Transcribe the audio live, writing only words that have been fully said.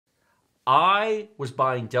I was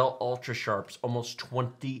buying Dell Ultra Sharps almost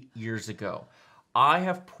 20 years ago. I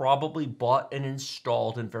have probably bought and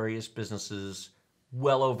installed in various businesses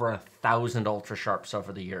well over 1,000 Ultra Sharps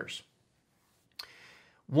over the years.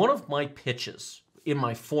 One of my pitches in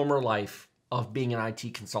my former life of being an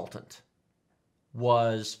IT consultant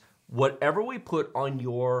was whatever we put on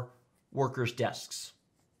your workers' desks,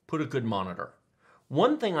 put a good monitor.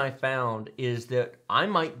 One thing I found is that I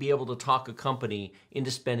might be able to talk a company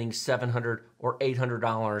into spending $700 or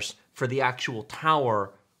 $800 for the actual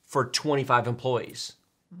tower for 25 employees.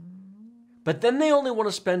 But then they only want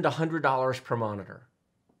to spend $100 per monitor.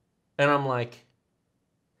 And I'm like,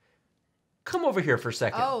 come over here for a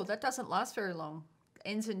second. Oh, that doesn't last very long.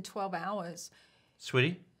 Ends in 12 hours.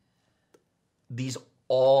 Sweetie, these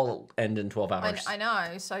all end in 12 hours. I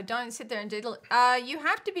know, so don't sit there and diddle. You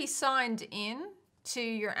have to be signed in to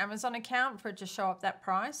your Amazon account for it to show up that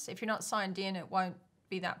price. If you're not signed in, it won't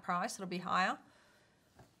be that price. It'll be higher.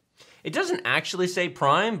 It doesn't actually say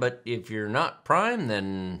Prime, but if you're not Prime,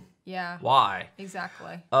 then yeah, why?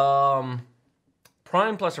 Exactly.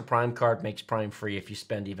 Prime plus a Prime card makes Prime free if you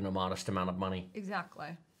spend even a modest amount of money.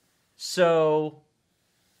 Exactly. So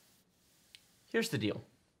here's the deal.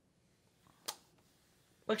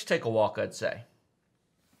 Let's take a walk, I'd say.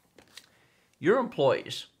 Your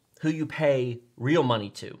employees, who you pay real money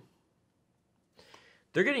to,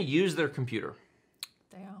 they're going to use their computer.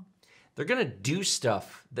 They are. They're going to do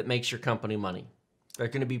stuff that makes your company money. They're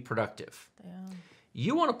going to be productive. They are.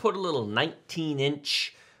 You want to put a little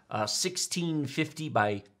 19-inch, 1650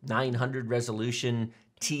 by 900 resolution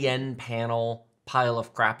TN panel pile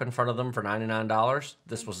of crap in front of them for $99?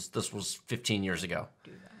 This was 15 years ago.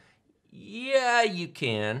 Do that. Yeah, you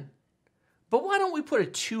can. But why don't we put a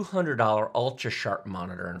 $200 ultra sharp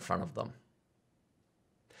monitor in front of them?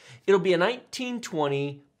 It'll be a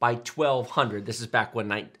 1920 by 1200. This is back when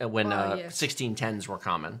yes. 1610s were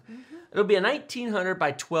common. Mm-hmm. It'll be a 1900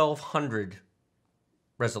 by 1200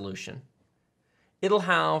 resolution. It'll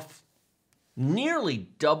have nearly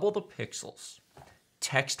double the pixels.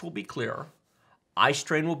 Text will be clearer. Eye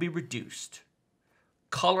strain will be reduced.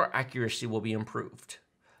 Color accuracy will be improved.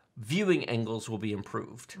 Viewing angles will be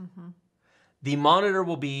improved. Mm-hmm. The monitor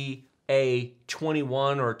will be a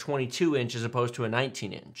 21 or 22 inch as opposed to a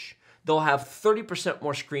 19 inch. They'll have 30%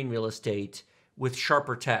 more screen real estate with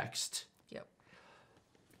sharper text. Yep.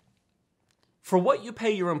 For what you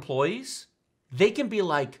pay your employees, they can be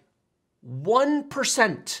like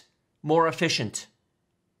 1% more efficient.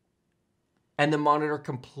 And the monitor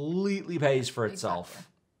completely pays for itself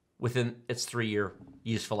within its 3-year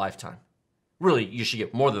useful lifetime. Really, you should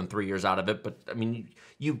get more than 3 years out of it, but I mean,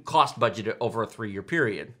 you cost budget it over a 3-year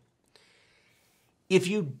period. If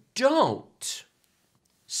you don't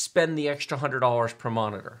spend the extra $100 per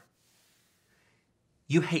monitor,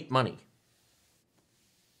 you hate money.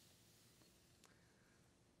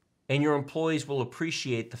 And your employees will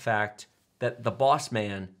appreciate the fact that the boss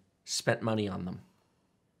man spent money on them.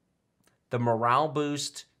 The morale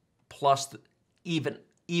boost plus even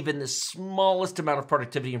the smallest amount of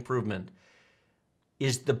productivity improvement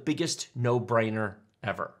is the biggest no-brainer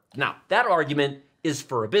ever. Now, that argument is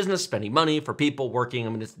for a business spending money, for people working. I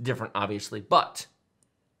mean, it's different, obviously. But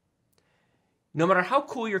no matter how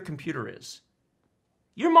cool your computer is,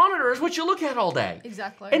 your monitor is what you look at all day.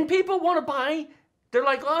 Exactly. And people want to buy. They're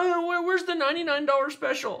like, oh, where's the $99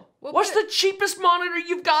 special? What's the cheapest monitor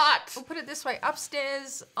you've got? We'll put it this way.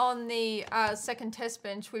 Upstairs on the second test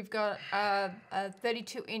bench, we've got a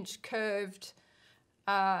 32-inch curved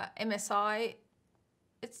MSI.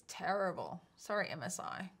 It's terrible. Sorry,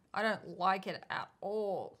 MSI. I don't like it at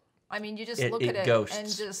all. I mean, you just look at it ghosts. and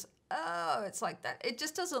just, oh, it's like that. It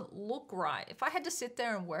just doesn't look right. If I had to sit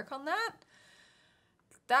there and work on that,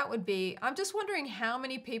 that would be, I'm just wondering how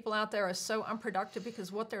many people out there are so unproductive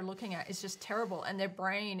because what they're looking at is just terrible and their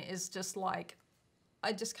brain is just like,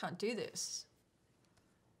 I just can't do this.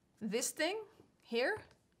 This thing here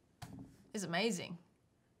is amazing.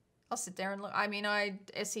 I'll sit there and look. I mean, I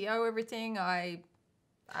SEO everything.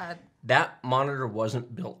 That monitor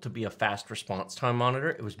wasn't built to be a fast response time monitor.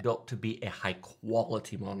 It was built to be a high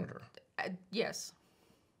quality monitor. Yes.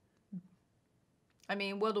 I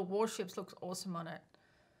mean, World of Warships looks awesome on it.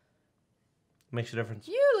 Makes a difference.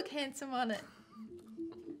 You look handsome on it.